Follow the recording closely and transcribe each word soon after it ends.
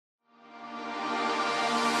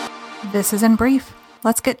This is In Brief.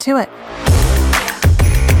 Let's get to it.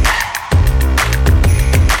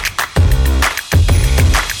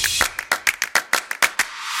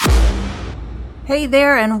 Hey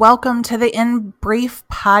there, and welcome to the In Brief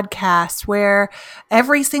podcast, where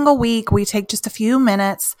every single week we take just a few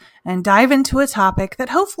minutes and dive into a topic that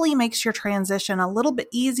hopefully makes your transition a little bit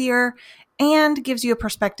easier and gives you a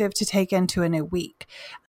perspective to take into a new week.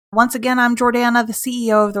 Once again, I'm Jordana, the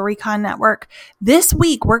CEO of the Recon Network. This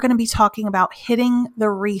week, we're going to be talking about hitting the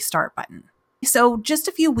restart button. So just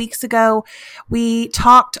a few weeks ago, we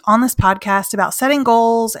talked on this podcast about setting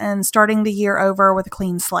goals and starting the year over with a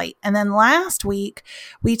clean slate. And then last week,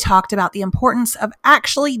 we talked about the importance of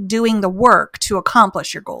actually doing the work to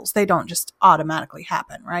accomplish your goals. They don't just automatically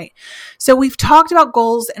happen, right? So we've talked about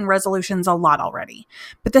goals and resolutions a lot already.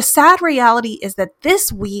 But the sad reality is that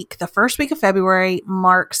this week, the first week of February,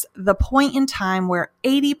 marks the point in time where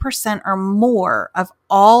 80% or more of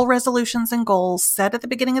all resolutions and goals set at the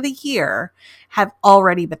beginning of the year have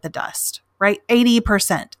already bit the dust, right?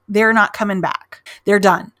 80%. They're not coming back. They're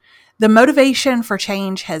done. The motivation for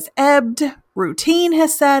change has ebbed, routine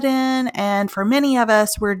has set in, and for many of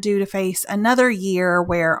us, we're due to face another year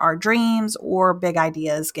where our dreams or big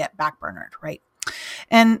ideas get backburnered, right?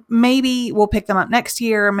 And maybe we'll pick them up next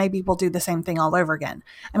year. Maybe we'll do the same thing all over again.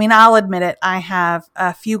 I mean, I'll admit it. I have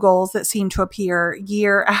a few goals that seem to appear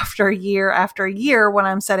year after year after year when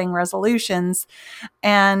I'm setting resolutions.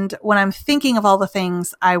 And when I'm thinking of all the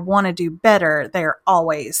things I want to do better, they're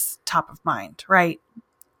always top of mind, right?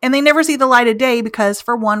 And they never see the light of day because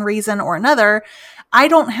for one reason or another, I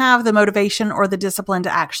don't have the motivation or the discipline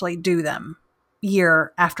to actually do them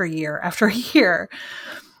year after year after year.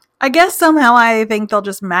 I guess somehow I think they'll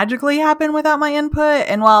just magically happen without my input.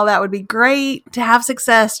 And while that would be great to have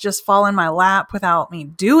success just fall in my lap without me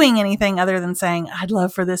doing anything other than saying, I'd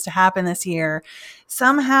love for this to happen this year,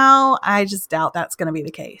 somehow I just doubt that's going to be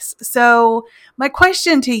the case. So my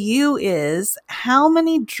question to you is, how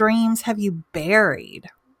many dreams have you buried?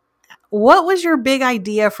 What was your big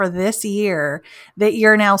idea for this year that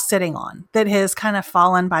you're now sitting on that has kind of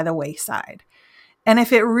fallen by the wayside? And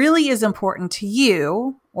if it really is important to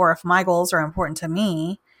you, or if my goals are important to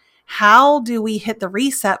me, how do we hit the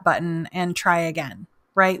reset button and try again,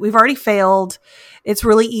 right? We've already failed. It's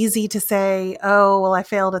really easy to say, oh, well, I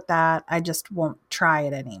failed at that. I just won't try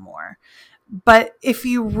it anymore. But if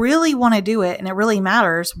you really want to do it and it really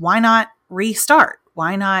matters, why not restart?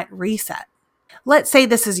 Why not reset? Let's say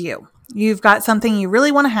this is you. You've got something you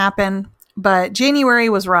really want to happen, but January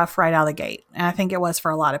was rough right out of the gate. And I think it was for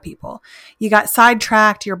a lot of people. You got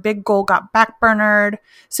sidetracked. Your big goal got backburnered.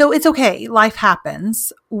 So it's okay. Life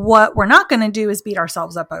happens. What we're not going to do is beat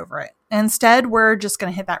ourselves up over it. Instead, we're just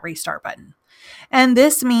going to hit that restart button. And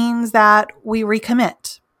this means that we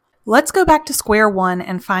recommit. Let's go back to square one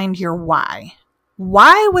and find your why.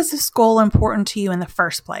 Why was this goal important to you in the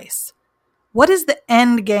first place? What is the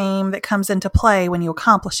end game that comes into play when you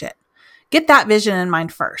accomplish it? Get that vision in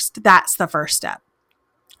mind first. That's the first step.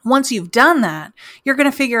 Once you've done that, you're going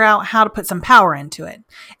to figure out how to put some power into it.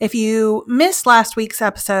 If you missed last week's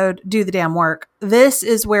episode, Do the Damn Work, this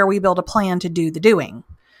is where we build a plan to do the doing.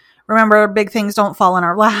 Remember, big things don't fall in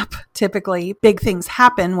our lap. Typically, big things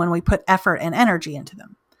happen when we put effort and energy into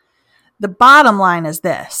them. The bottom line is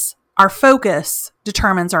this: our focus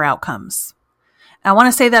determines our outcomes. I want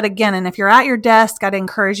to say that again. And if you're at your desk, I'd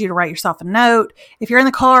encourage you to write yourself a note. If you're in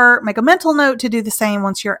the car, make a mental note to do the same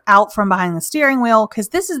once you're out from behind the steering wheel, because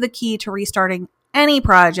this is the key to restarting any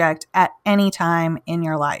project at any time in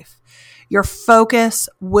your life. Your focus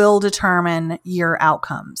will determine your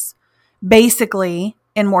outcomes. Basically,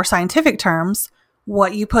 in more scientific terms,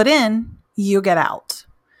 what you put in, you get out.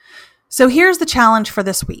 So here's the challenge for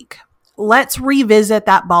this week. Let's revisit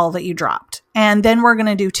that ball that you dropped. And then we're going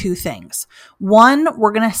to do two things. One,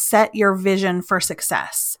 we're going to set your vision for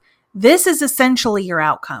success. This is essentially your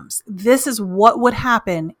outcomes. This is what would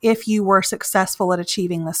happen if you were successful at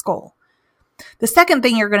achieving this goal. The second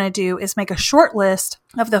thing you're going to do is make a short list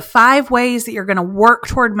of the 5 ways that you're going to work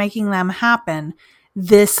toward making them happen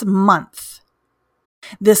this month.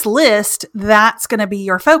 This list, that's going to be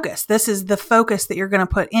your focus. This is the focus that you're going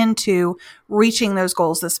to put into reaching those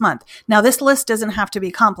goals this month. Now, this list doesn't have to be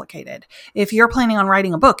complicated. If you're planning on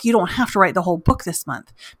writing a book, you don't have to write the whole book this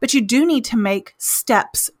month, but you do need to make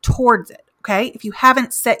steps towards it. Okay. If you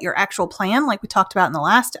haven't set your actual plan, like we talked about in the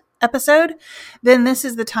last episode, then this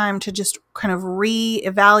is the time to just kind of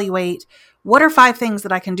reevaluate what are 5 things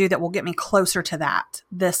that I can do that will get me closer to that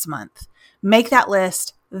this month. Make that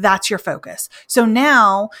list. That's your focus. So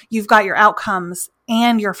now you've got your outcomes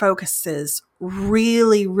and your focuses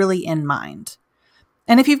really, really in mind.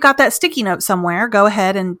 And if you've got that sticky note somewhere, go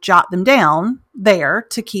ahead and jot them down there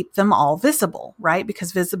to keep them all visible, right?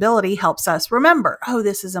 Because visibility helps us remember, oh,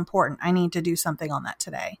 this is important. I need to do something on that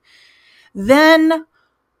today. Then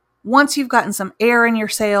once you've gotten some air in your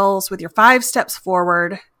sails with your 5 steps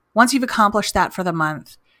forward, once you've accomplished that for the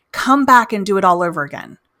month, come back and do it all over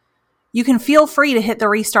again. You can feel free to hit the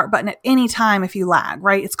restart button at any time if you lag,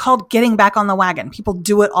 right? It's called getting back on the wagon. People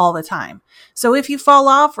do it all the time. So if you fall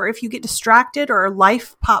off or if you get distracted or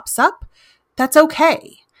life pops up, that's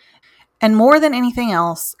okay. And more than anything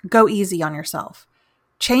else, go easy on yourself.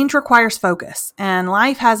 Change requires focus, and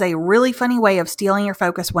life has a really funny way of stealing your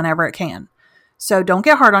focus whenever it can. So don't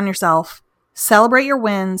get hard on yourself. Celebrate your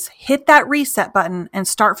wins, hit that reset button, and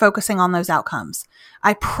start focusing on those outcomes.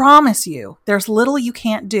 I promise you, there's little you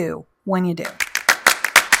can't do when you do.